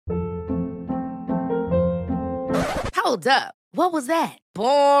Hold up. What was that?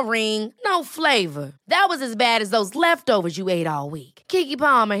 Boring. No flavor. That was as bad as those leftovers you ate all week. Keke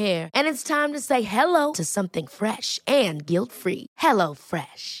Palmer here. And it's time to say hello to something fresh and guilt-free. Hello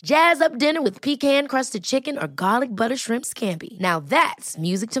Fresh. Jazz up dinner with pecan-crusted chicken or garlic butter shrimp scampi. Now that's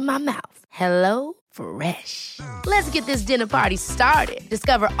music to my mouth. Hello Fresh. Let's get this dinner party started.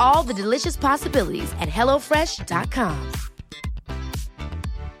 Discover all the delicious possibilities at hellofresh.com.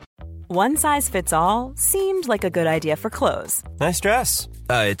 One size fits all seemed like a good idea for clothes. Nice dress.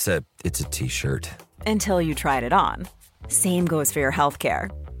 It's a t-shirt. Until you tried it on. Same goes for your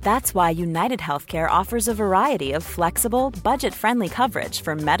healthcare. That's why United Healthcare offers a variety of flexible, budget-friendly coverage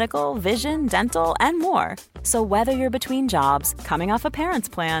for medical, vision, dental, and more. So whether you're between jobs, coming off a parent's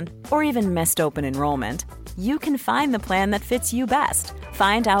plan, or even missed open enrollment, you can find the plan that fits you best.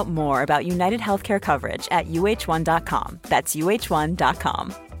 Find out more about United Healthcare coverage at uh1.com. That's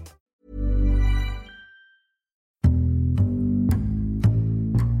uh1.com.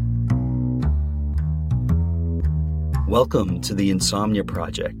 Welcome to the Insomnia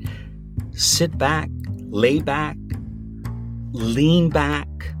Project. Sit back, lay back, lean back,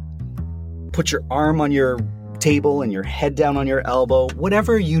 put your arm on your table and your head down on your elbow,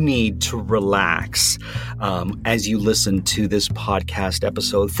 whatever you need to relax as you listen to this podcast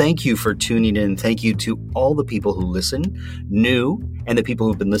episode. Thank you for tuning in. Thank you to all the people who listen, new, and the people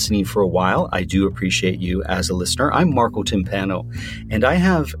who've been listening for a while. I do appreciate you as a listener. I'm Marco Timpano, and I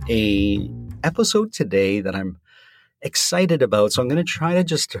have a episode today that I'm excited about, so I'm going to try to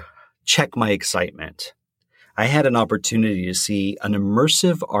just check my excitement. I had an opportunity to see an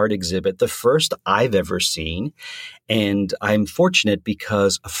immersive art exhibit, the first I've ever seen, and I'm fortunate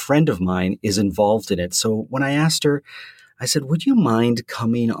because a friend of mine is involved in it. So when I asked her, I said, would you mind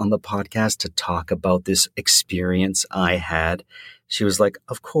coming on the podcast to talk about this experience I had? She was like,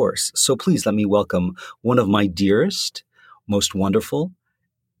 of course. So please let me welcome one of my dearest, most wonderful,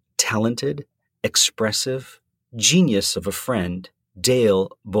 talented, expressive, genius of a friend,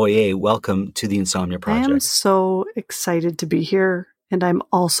 Dale Boyer. Welcome to the Insomnia Project. I am so excited to be here, and I'm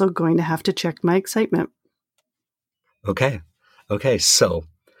also going to have to check my excitement. Okay. So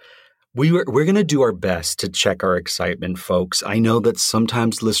we're going to do our best to check our excitement, folks. I know that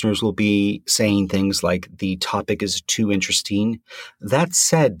sometimes listeners will be saying things like the topic is too interesting. That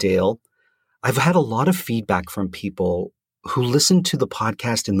said, Dale, I've had a lot of feedback from people who listen to the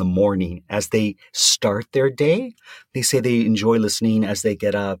podcast in the morning as they start their day. They say they enjoy listening as they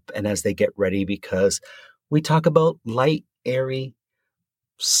get up and as they get ready because we talk about light, airy,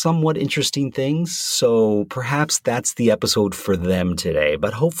 somewhat interesting things. So perhaps that's the episode for them today,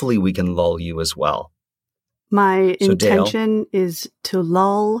 but hopefully we can lull you as well. My So, intention is to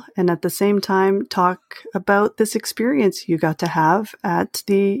lull and at the same time talk about this experience you got to have at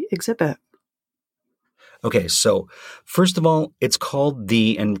the exhibit. Okay, so first of all, it's called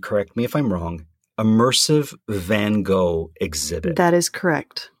the, and correct me if I'm wrong, Immersive Van Gogh exhibit. That is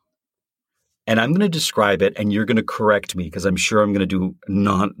correct. And I'm going to describe it and you're going to correct me because I'm sure I'm going to do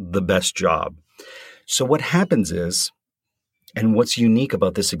not the best job. So what happens is, and what's unique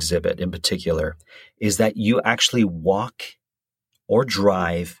about this exhibit in particular, is that you actually walk or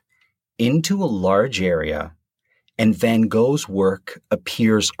drive into a large area and Van Gogh's work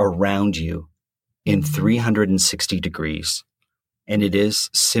appears around you in 360 degrees. And it is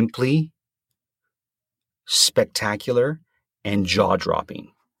simply spectacular and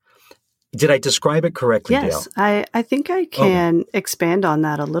jaw-dropping. Did I describe it correctly, Yes, Dale? I think I can expand on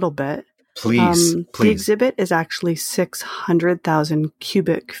that a little bit. Please. The exhibit is actually 600,000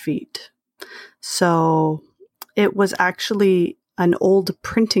 cubic feet. So it was actually an old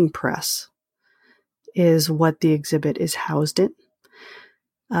printing press is what the exhibit is housed in.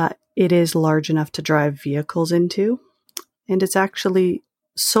 It is large enough to drive vehicles into, and it's actually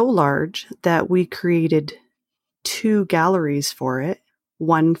so large that we created 2 galleries for it,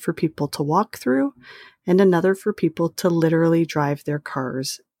 one for people to walk through and another for people to literally drive their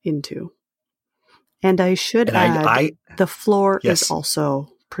cars into. And I should add, the floor is also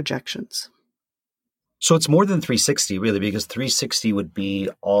projections. So it's more than 360, really, because 360 would be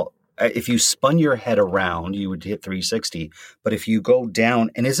all. If you spun your head around, you would hit 360. But if you go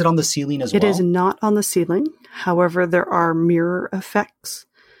down, and is it on the ceiling as well? It is not on the ceiling. However, there are mirror effects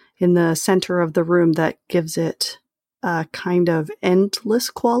in the center of the room that gives it a kind of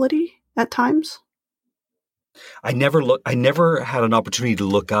endless quality at times. I never had an opportunity to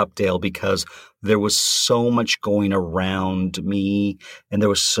look up, Dale, because there was so much going around me and there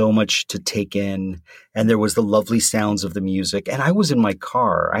was so much to take in and there was the lovely sounds of the music. And I was in my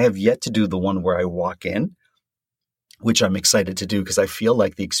car. I have yet to do the one where I walk in, which I'm excited to do because I feel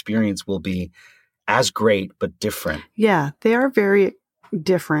like the experience will be as great, but different. Yeah, they are very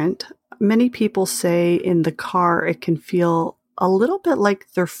different. Many people say in the car it can feel a little bit like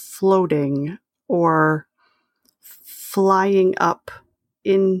they're floating or flying up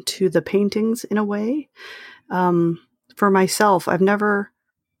into the paintings in a way. For myself, I've never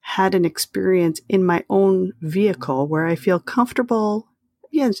had an experience in my own vehicle where I feel comfortable.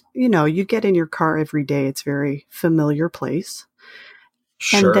 Yes, you get in your car every day. It's a very familiar place.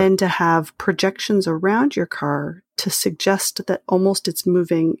 Sure. And then to have projections around your car to suggest that almost it's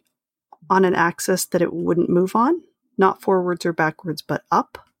moving on an axis that it wouldn't move on, not forwards or backwards, but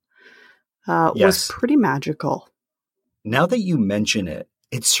up, was Yes. pretty magical. Now that you mention it,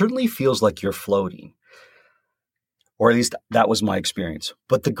 it certainly feels like you're floating. Or at least that was my experience.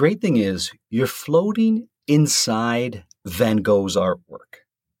 But the great thing is you're floating inside Van Gogh's artwork.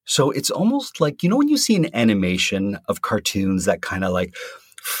 So it's almost like, when you see an animation of cartoons that kind of like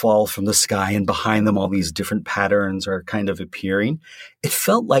fall from the sky and behind them all these different patterns are kind of appearing. It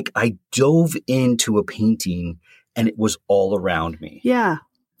felt like I dove into a painting and it was all around me. Yeah,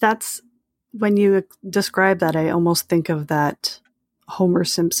 that's when you describe that, I almost think of that Homer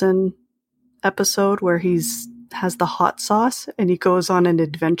Simpson episode where has the hot sauce and he goes on an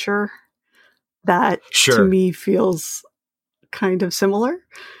adventure. That to me feels kind of similar.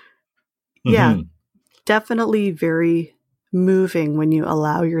 Mm-hmm. Yeah, definitely very moving when you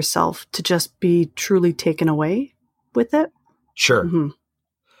allow yourself to just be truly taken away with it. Sure. Mm-hmm.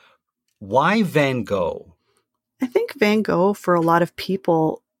 Why Van Gogh? I think Van Gogh for a lot of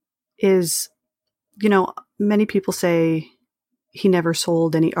people is, many people say he never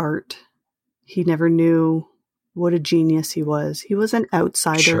sold any art. He never knew what a genius he was. He was an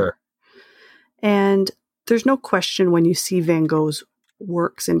outsider. Sure. And there's no question when you see Van Gogh's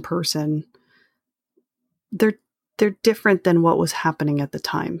works in person, they're different than what was happening at the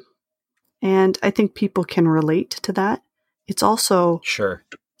time. And I think people can relate to that. It's also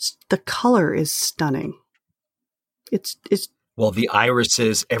the color is stunning. It's well, the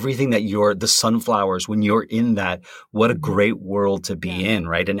irises, everything that the sunflowers, when you're in that, what a great world to be in,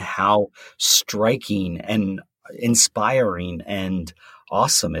 right? And how striking and inspiring and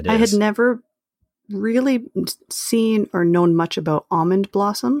awesome it is. I had never really seen or known much about Almond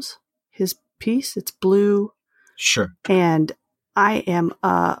Blossoms, his piece. It's blue. Sure. And I am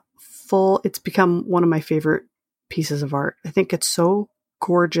it's become one of my favorite pieces of art. I think it's so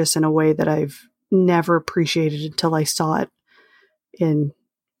gorgeous in a way that I've never appreciated until I saw it in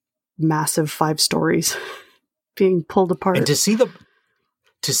massive 5 stories being pulled apart. And to see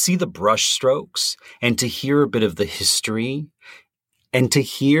the brush strokes and to hear a bit of the history and to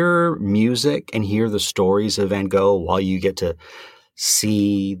hear music and hear the stories of Van Gogh while you get to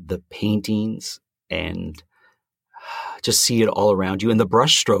see the paintings and just see it all around you. And the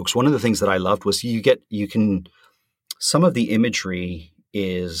brush strokes, one of the things that I loved was some of the imagery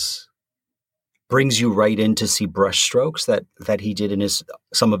brings you right in to see brush strokes that he did in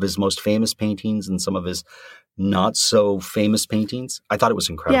some of his most famous paintings and some of his not so famous paintings. I thought it was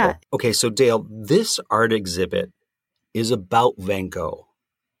incredible. Yeah. Okay, so Dale, this art exhibit is about Van Gogh,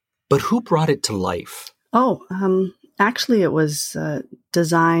 but who brought it to life? Actually it was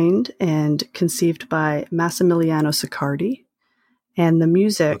designed and conceived by Massimiliano Siccardi, and the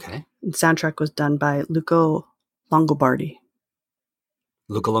music and soundtrack was done by Luca Longobardi.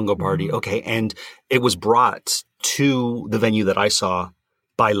 Okay. And it was brought to the venue that I saw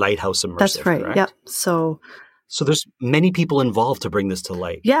by Lighthouse Immersive. That's right. Correct? Yep. So there's many people involved to bring this to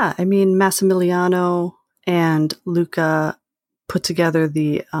light. Yeah. I mean, Massimiliano and Luca put together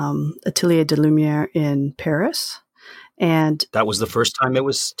the Atelier de Lumière in Paris. And that was the first time it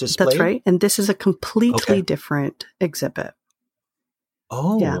was displayed? That's right. And this is a completely different exhibit.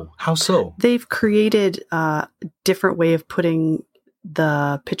 Oh, yeah. How so? They've created a different way of putting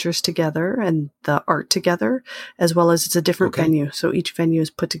the pictures together and the art together, as well as it's a different venue. So each venue is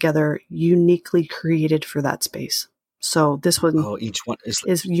put together uniquely created for that space. So this one, each one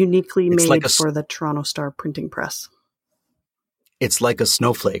is uniquely made for the Toronto Star printing press. It's like a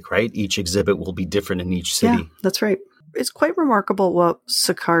snowflake, right? Each exhibit will be different in each city. Yeah, that's right. It's quite remarkable what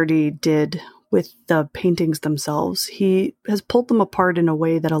Siccardi did with the paintings themselves. He has pulled them apart in a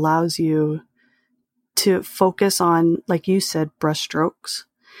way that allows you to focus on, like you said, brushstrokes,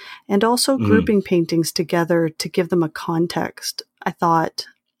 and also grouping paintings together to give them a context. I thought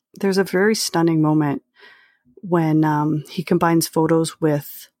there's a very stunning moment when he combines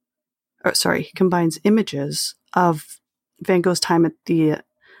images of Van Gogh's time at the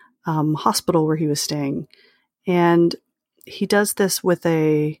hospital where he was staying. And he does this with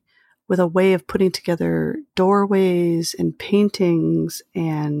a way of putting together doorways and paintings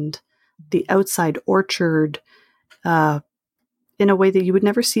and the outside orchard in a way that you would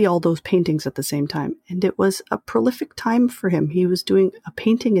never see all those paintings at the same time. And it was a prolific time for him. He was doing a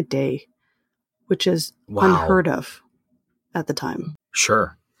painting a day, which is unheard of at the time.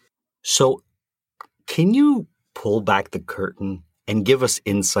 Sure. So can you pull back the curtain and give us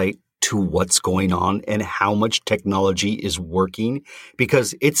insight to what's going on and how much technology is working?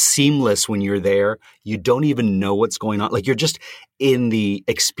 Because it's seamless when you're there. You don't even know what's going on. Like, you're just in the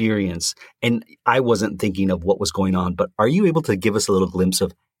experience. And I wasn't thinking of what was going on, but are you able to give us a little glimpse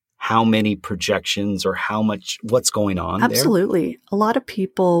of how many projections or what's going on Absolutely. A lot of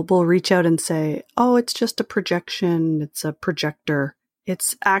people will reach out and say, oh, it's just a projection. It's a projector.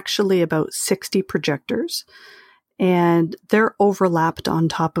 It's actually about 60 projectors. And they're overlapped on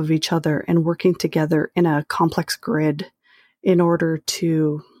top of each other and working together in a complex grid in order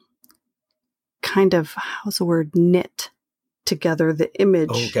to kind of, knit together the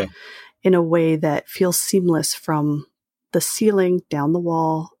image in a way that feels seamless from the ceiling, down the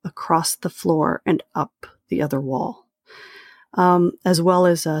wall, across the floor, and up the other wall. As well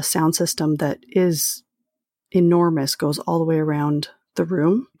as a sound system that is enormous, goes all the way around the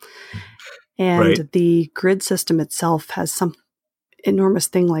room. And the grid system itself has some enormous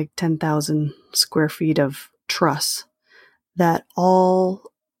thing like 10,000 square feet of truss that all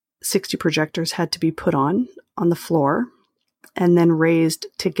 60 projectors had to be put on the floor and then raised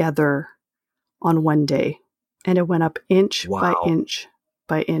together on one day. And it went up inch by inch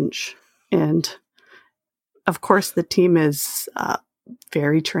by inch. And of course, the team is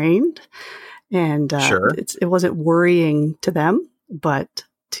very trained, and it wasn't worrying to them, but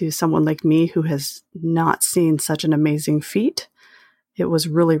to someone like me who has not seen such an amazing feat, it was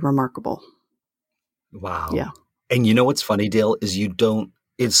really remarkable. Wow. Yeah. And you know what's funny, Dale, is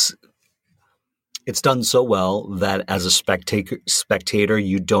it's done so well that as a spectator,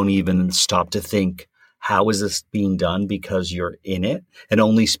 you don't even stop to think, how is this being done? Because you're in it. And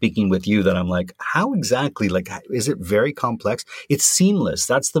only speaking with you that I'm like, how exactly? Like, is it very complex? It's seamless.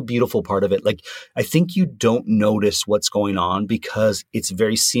 That's the beautiful part of it. Like, I think you don't notice what's going on because it's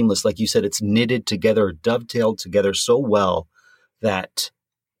very seamless. Like you said, it's knitted together, dovetailed together so well that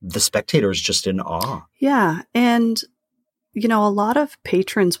the spectator is just in awe. Yeah. And, a lot of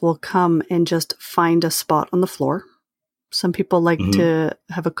patrons will come and just find a spot on the floor. Some people like to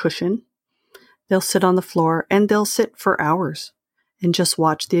have a cushion. They'll sit on the floor and they'll sit for hours and just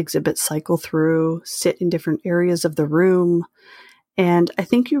watch the exhibit cycle through, sit in different areas of the room. And I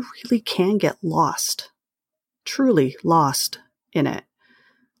think you really can get lost, truly lost in it.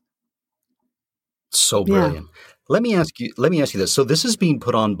 So brilliant. Yeah. Let me ask you this. So this is being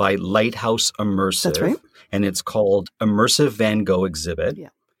put on by Lighthouse Immersive. That's right. And it's called Immersive Van Gogh Exhibit. Yeah.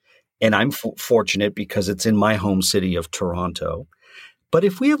 And I'm fortunate because it's in my home city of Toronto. But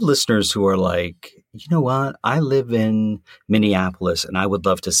if we have listeners who are like, you know what, I live in Minneapolis and I would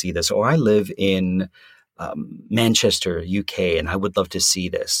love to see this, or I live in Manchester, UK, and I would love to see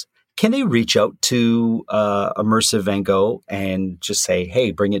this. Can they reach out to Immersive Van Gogh and just say,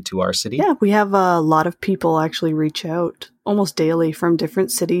 hey, bring it to our city? Yeah, we have a lot of people actually reach out almost daily from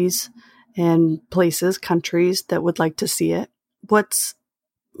different cities and places, countries that would like to see it. What's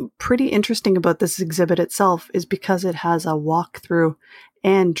pretty interesting about this exhibit itself is because it has a walkthrough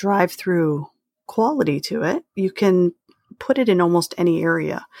and drive-through quality to it. You can put it in almost any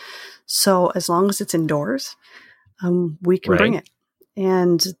area. So as long as it's indoors, we can bring it.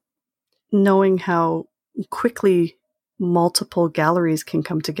 And knowing how quickly multiple galleries can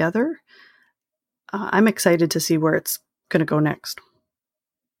come together, I'm excited to see where it's going to go next.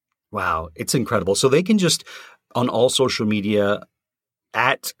 Wow, it's incredible. So they can just, on all social media,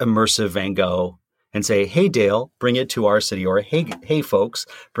 at Immersive Van Gogh and say, hey, Dale, bring it to our city, or hey, folks,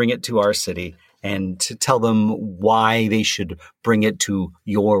 bring it to our city, and to tell them why they should bring it to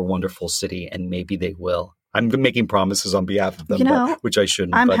your wonderful city, and maybe they will. I'm making promises on behalf of them, which I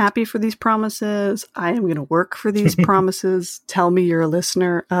shouldn't. I'm happy for these promises. I am going to work for these promises. Tell me you're a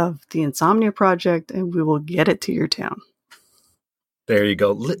listener of the Insomnia Project, and we will get it to your town. There you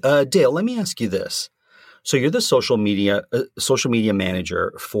go. Dale, let me ask you this. So you're the social media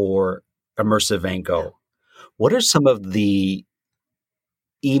manager for Immersive Van Gogh. What are some of the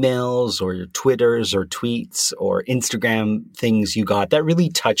emails or your Twitters or tweets or Instagram things you got that really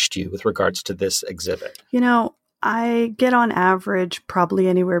touched you with regards to this exhibit? I get on average probably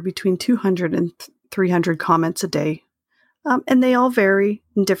anywhere between 200 and 300 comments a day. And they all vary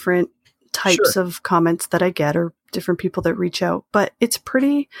in different types of comments that I get or different people that reach out. But it's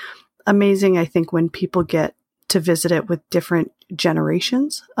pretty amazing, I think, when people get to visit it with different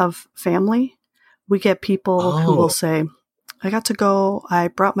generations of family. We get people who will say, I got to go. I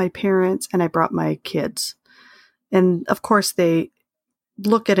brought my parents and I brought my kids. And of course, they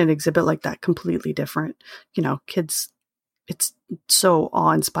look at an exhibit like that completely different. You know, kids, it's so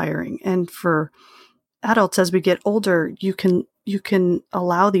awe-inspiring. And for adults, as we get older, you can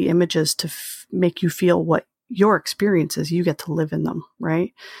allow the images to make you feel what your experience is. You get to live in them,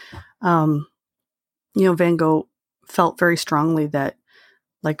 right? You know, Van Gogh felt very strongly that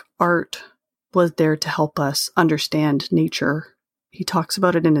like art was there to help us understand nature. He talks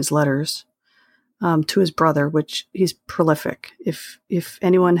about it in his letters to his brother, which he's prolific. If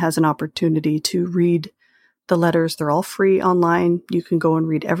anyone has an opportunity to read the letters, they're all free online. You can go and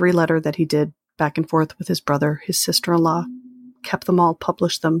read every letter that he did back and forth with his brother. His sister-in-law kept them all,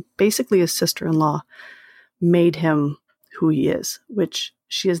 published them. Basically, his sister-in-law made him who he is, which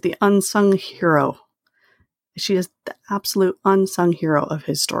she is the unsung hero. She is the absolute unsung hero of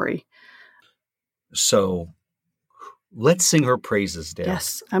his story. So let's sing her praises, Dale.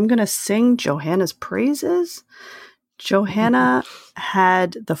 Yes, I'm going to sing Johanna's praises. Johanna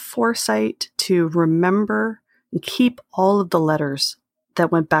had the foresight to remember and keep all of the letters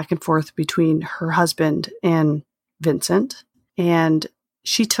that went back and forth between her husband and Vincent. And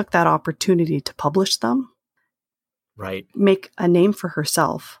she took that opportunity to publish them. Right. Make a name for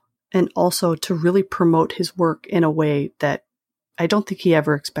herself. And also to really promote his work in a way that I don't think he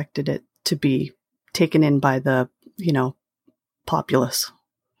ever expected it to be taken in by the, you know, populace.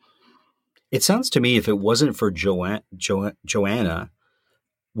 It sounds to me if it wasn't for Joanna,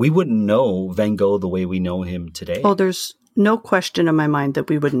 we wouldn't know Van Gogh the way we know him today. Oh, there's no question in my mind that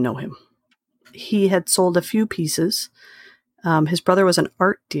we wouldn't know him. He had sold a few pieces. His brother was an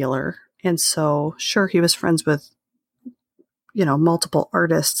art dealer. And so, sure, he was friends with, you know, multiple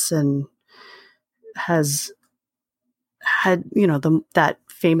artists and has had, you know, that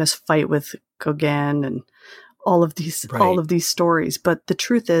famous fight with Gauguin and all of these stories. But the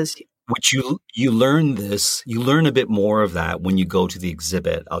truth is, which you learn a bit more of that when you go to the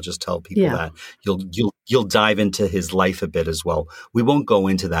exhibit. I'll just tell people that you'll dive into his life a bit as well. We won't go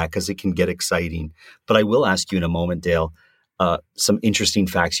into that because it can get exciting, but I will ask you in a moment, Dale, some interesting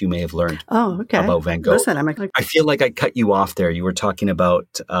facts you may have learned about Van Gogh. Listen, I feel like I cut you off there. You were talking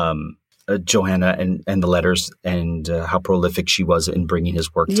about Johanna and the letters and how prolific she was in bringing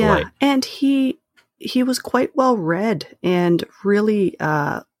his work to light. And he was quite well read and really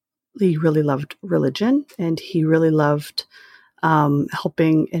he really loved religion, and he really loved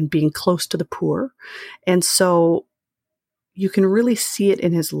helping and being close to the poor. And so you can really see it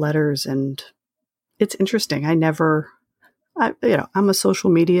in his letters, and it's interesting. I'm a social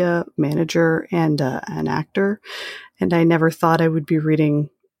media manager and an actor, and I never thought I would be reading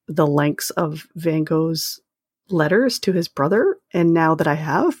the lengths of Van Gogh's letters to his brother. And now that I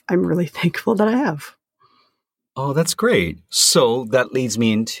have, I'm really thankful that I have. Oh, that's great. So that leads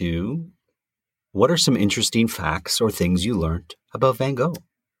me into, what are some interesting facts or things you learned about Van Gogh?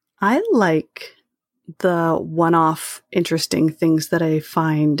 I like the one-off interesting things that I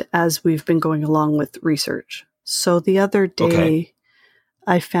find as we've been going along with research. So the other day,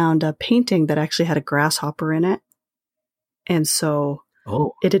 I found a painting that actually had a grasshopper in it. And so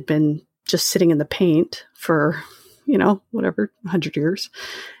it had been just sitting in the paint for, 100 years.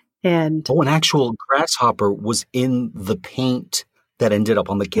 And an actual grasshopper was in the paint that ended up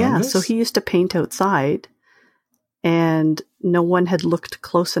on the canvas? Yeah, so he used to paint outside, and no one had looked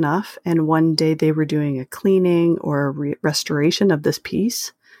close enough. And one day they were doing a cleaning or a restoration of this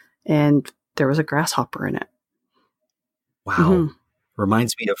piece, and there was a grasshopper in it. Wow. Mm-hmm.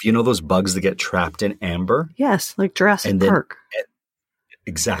 Reminds me of, those bugs that get trapped in amber? Yes, like Jurassic Park.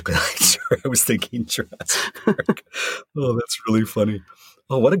 Exactly. I was thinking Jurassic Park. Oh, that's really funny.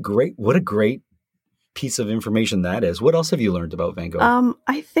 Oh, what a great piece of information that is. What else have you learned about Van Gogh?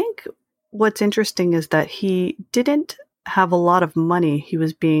 I think what's interesting is that he didn't have a lot of money. He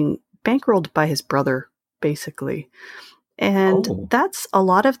was being bankrolled by his brother, basically. And that's a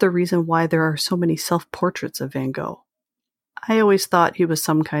lot of the reason why there are so many self-portraits of Van Gogh. I always thought he was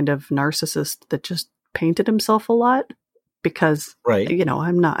some kind of narcissist that just painted himself a lot because, I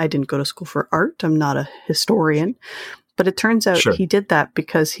didn't go to school for art. I'm not a historian. But it turns out he did that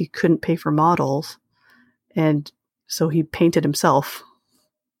because he couldn't pay for models. And so he painted himself.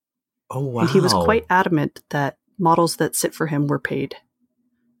 Oh, wow. And he was quite adamant that models that sit for him were paid.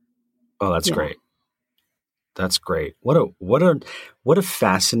 Oh, that's great. That's great. What a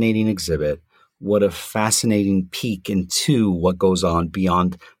fascinating exhibit. What a fascinating peek into what goes on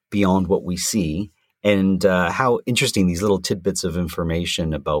beyond what we see. And how interesting these little tidbits of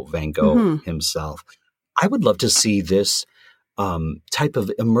information about Van Gogh himself. I would love to see this type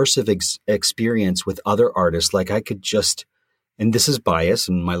of immersive experience with other artists. Like I could just and this is bias,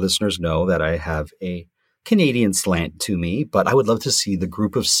 and my listeners know that I have a Canadian slant to me, but I would love to see the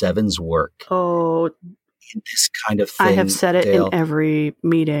Group of Seven's work Oh, in this kind of thing. I have said it Dale. in every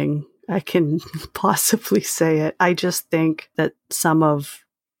meeting I can possibly say it. I just think that some of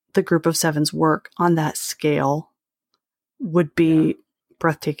the Group of Seven's work on that scale would be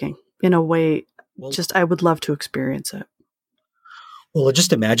breathtaking in a way. Well, I would love to experience it. Well,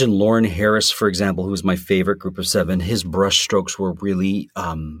 just imagine Lauren Harris, for example, who was my favorite Group of Seven. His brush strokes were really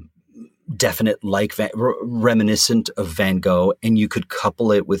definite, like reminiscent of Van Gogh, and you could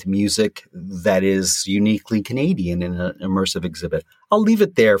couple it with music that is uniquely Canadian in an immersive exhibit. I'll leave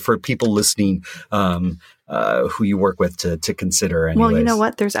it there for people listening who you work with to consider. Anyways. Well, you know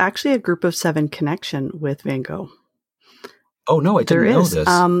what? There's actually a Group of Seven connection with Van Gogh. Oh, no, I didn't know this.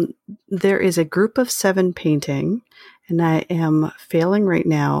 There is a Group of Seven painting, and I am failing right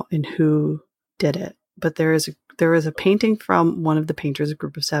now in who did it. But there is a painting from one of the painters of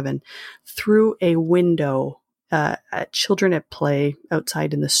Group of Seven through a window at children at play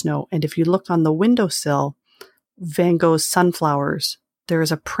outside in the snow. And if you look on the windowsill, Van Gogh's sunflowers, there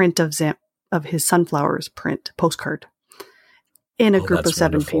is a print of his sunflowers postcard in a Group of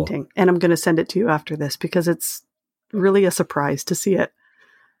Seven wonderful. painting. And I'm going to send it to you after this because it's really a surprise to see it.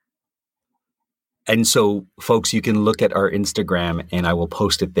 And so, folks, you can look at our Instagram, and I will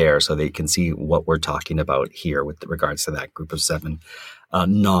post it there so that you can see what we're talking about here with regards to that Group of Seven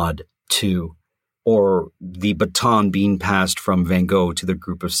nod to, or the baton being passed from Van Gogh to the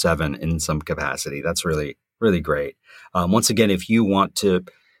Group of Seven in some capacity. That's really, really great. Once again, if you want to,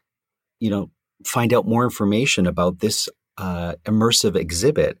 find out more information about this immersive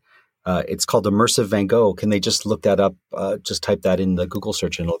exhibit, it's called Immersive Van Gogh. Can they just look that up? Just type that in the Google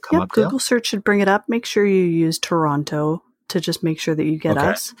search and it'll come up. Google search should bring it up. Make sure you use Toronto to just make sure that you get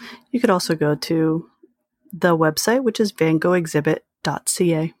us. You could also go to the website, which is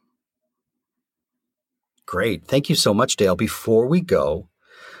vangoghexhibit.ca. Great. Thank you so much, Dale. Before we go,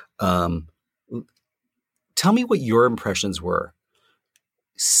 tell me what your impressions were.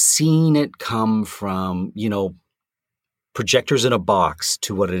 Seeing it come from, projectors in a box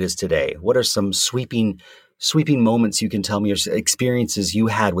to what it is today. What are some sweeping moments you can tell me, or experiences you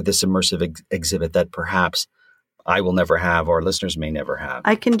had with this immersive exhibit that perhaps I will never have or listeners may never have?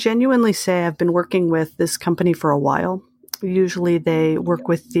 I can genuinely say I've been working with this company for a while. Usually they work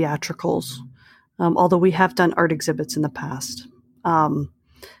with theatricals, although we have done art exhibits in the past.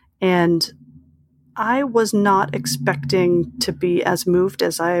 And I was not expecting to be as moved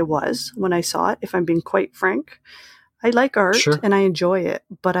as I was when I saw it, if I'm being quite frank. I like art and I enjoy it,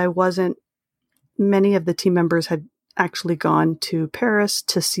 but I wasn't. Many of the team members had actually gone to Paris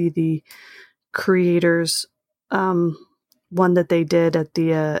to see the creators, one that they did at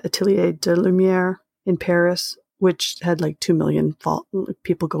the Atelier de Lumière in Paris, which had like 2 million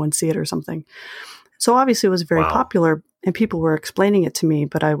people go and see it or something. So obviously it was very popular and people were explaining it to me,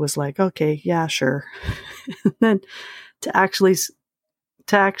 but I was like, okay, yeah, sure. And then to actually,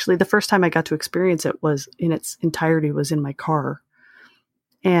 the first time I got to experience it was in its entirety was in my car.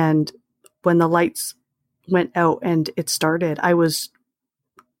 And when the lights went out and it started, I was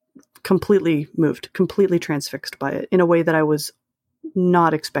completely moved, completely transfixed by it in a way that I was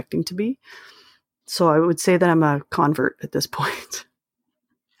not expecting to be. So I would say that I'm a convert at this point.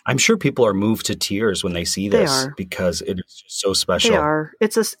 I'm sure people are moved to tears when they see this because it is just so special. They are.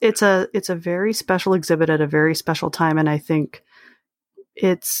 It's a very special exhibit at a very special time. And I think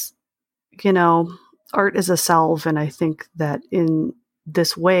it's, art is a salve. And I think that in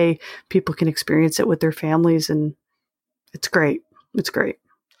this way, people can experience it with their families. And it's great. It's great.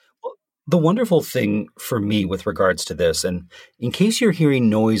 Well, the wonderful thing for me with regards to this, and in case you're hearing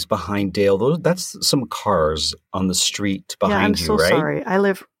noise behind Dale, that's some cars on the street behind you, right? I'm so sorry. I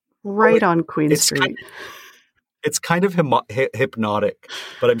live right on Queen Street. It's kind of hypnotic,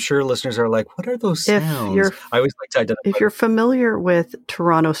 but I'm sure listeners are like, what are those sounds? I always like to identify. If you're familiar with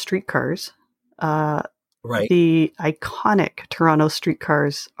Toronto streetcars, right, the iconic Toronto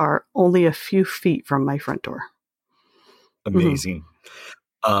streetcars are only a few feet from my front door. Amazing.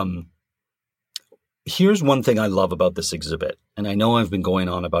 Mm-hmm. Here's one thing I love about this exhibit, and I know I've been going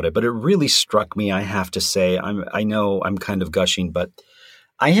on about it, but it really struck me, I have to say. I know I'm kind of gushing, but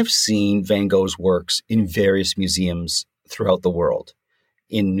I have seen Van Gogh's works in various museums throughout the world,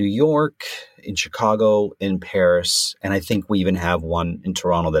 in New York, in Chicago, in Paris, and I think we even have one in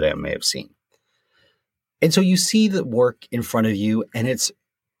Toronto that I may have seen. And so you see the work in front of you, and it's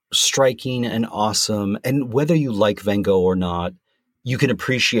striking and awesome. And whether you like Van Gogh or not, you can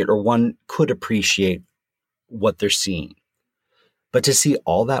appreciate, or one could appreciate, what they're seeing. But to see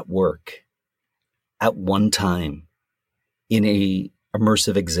all that work at one time in a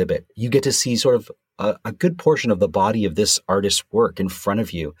immersive exhibit. You get to see sort of a good portion of the body of this artist's work in front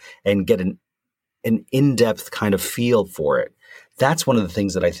of you and get an in-depth kind of feel for it. That's one of the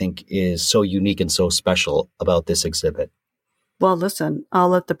things that I think is so unique and so special about this exhibit. Well, listen, I'll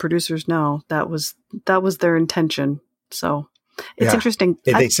let the producers know that was their intention. So it's interesting.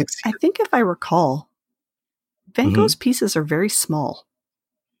 They succeed. I think if I recall, Van Gogh's pieces are very small.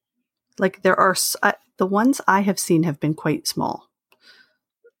 Like there are the ones I have seen have been quite small.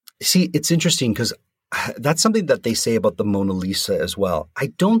 See, it's interesting because that's something that they say about the Mona Lisa as well. I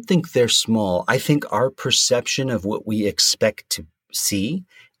don't think they're small. I think our perception of what we expect to see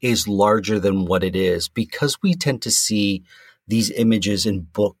is larger than what it is because we tend to see these images in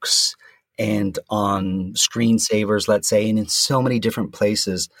books and on screensavers, let's say, and in so many different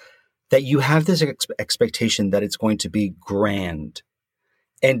places that you have this expectation that it's going to be grand.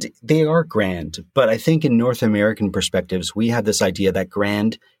 And they are grand. But I think in North American perspectives, we have this idea that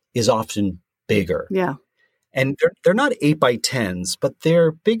grand is often bigger. Yeah. And they're not 8x10s, but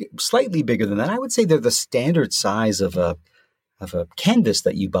they're big, slightly bigger than that. I would say they're the standard size of a canvas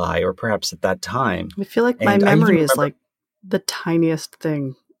that you buy, or perhaps at that time. I feel like my memory is like the tiniest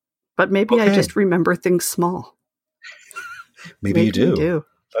thing, but maybe I just remember things small. Maybe you do.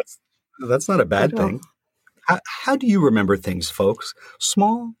 That's not a bad thing. How do you remember things, folks?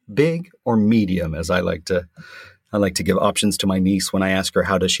 Small, big, or medium? As I like to give options to my niece when I ask her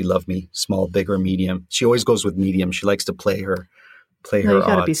how does she love me, small, big, or medium. She always goes with medium. She likes to play her. You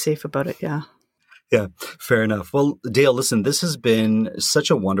got to be safe about it. Yeah. Yeah, fair enough. Well, Dale, listen, this has been such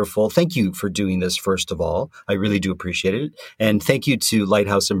a wonderful, thank you for doing this, first of all. I really do appreciate it. And thank you to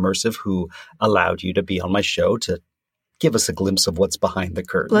Lighthouse Immersive, who allowed you to be on my show to give us a glimpse of what's behind the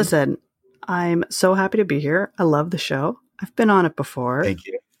curtain. Listen, I'm so happy to be here. I love the show. I've been on it before. Thank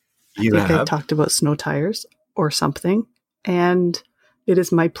you. I think I talked about snow tires or something. And it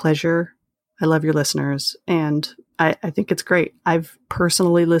is my pleasure. I love your listeners. And I think it's great. I've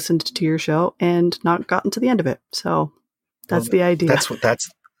personally listened to your show and not gotten to the end of it. So that's the idea.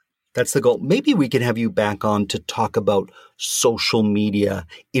 That's the goal. Maybe we can have you back on to talk about social media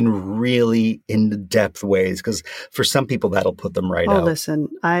in really in-depth ways, because for some people that'll put them right out. Oh, listen,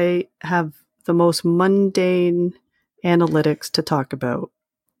 I have the most mundane analytics to talk about.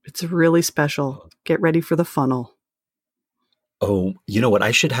 It's really special. Get ready for the funnel. Oh, you know what? I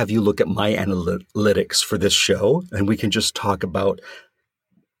should have you look at my analytics for this show, and we can just talk about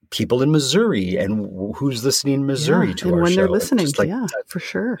people in Missouri and who's listening in Missouri to our show. And when they're listening, for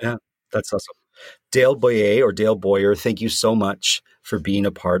sure. Yeah, that's awesome. Dale Boyer or Dale Boyer, thank you so much for being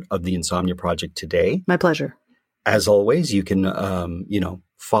a part of the Insomnia Project today. My pleasure. As always, you can,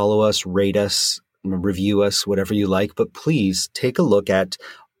 follow us, rate us, review us, whatever you like. But please take a look at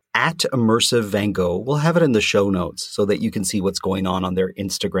Immersive Van Gogh. We'll have it in the show notes so that you can see what's going on their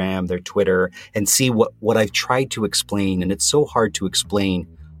Instagram, their Twitter, and see what I've tried to explain. And it's so hard to explain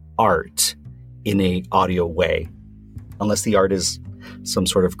art in a audio way, unless the art is some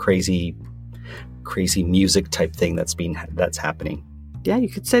sort of crazy music type thing that's happening. Yeah, you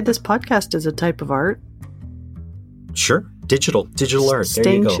could say this podcast is a type of art. Sure. Digital art.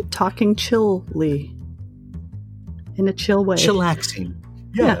 There you go. Talking chilly in a chill way. Chillaxing.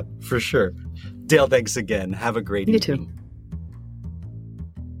 Yeah, for sure. Dale, thanks again. Have a great evening. You too.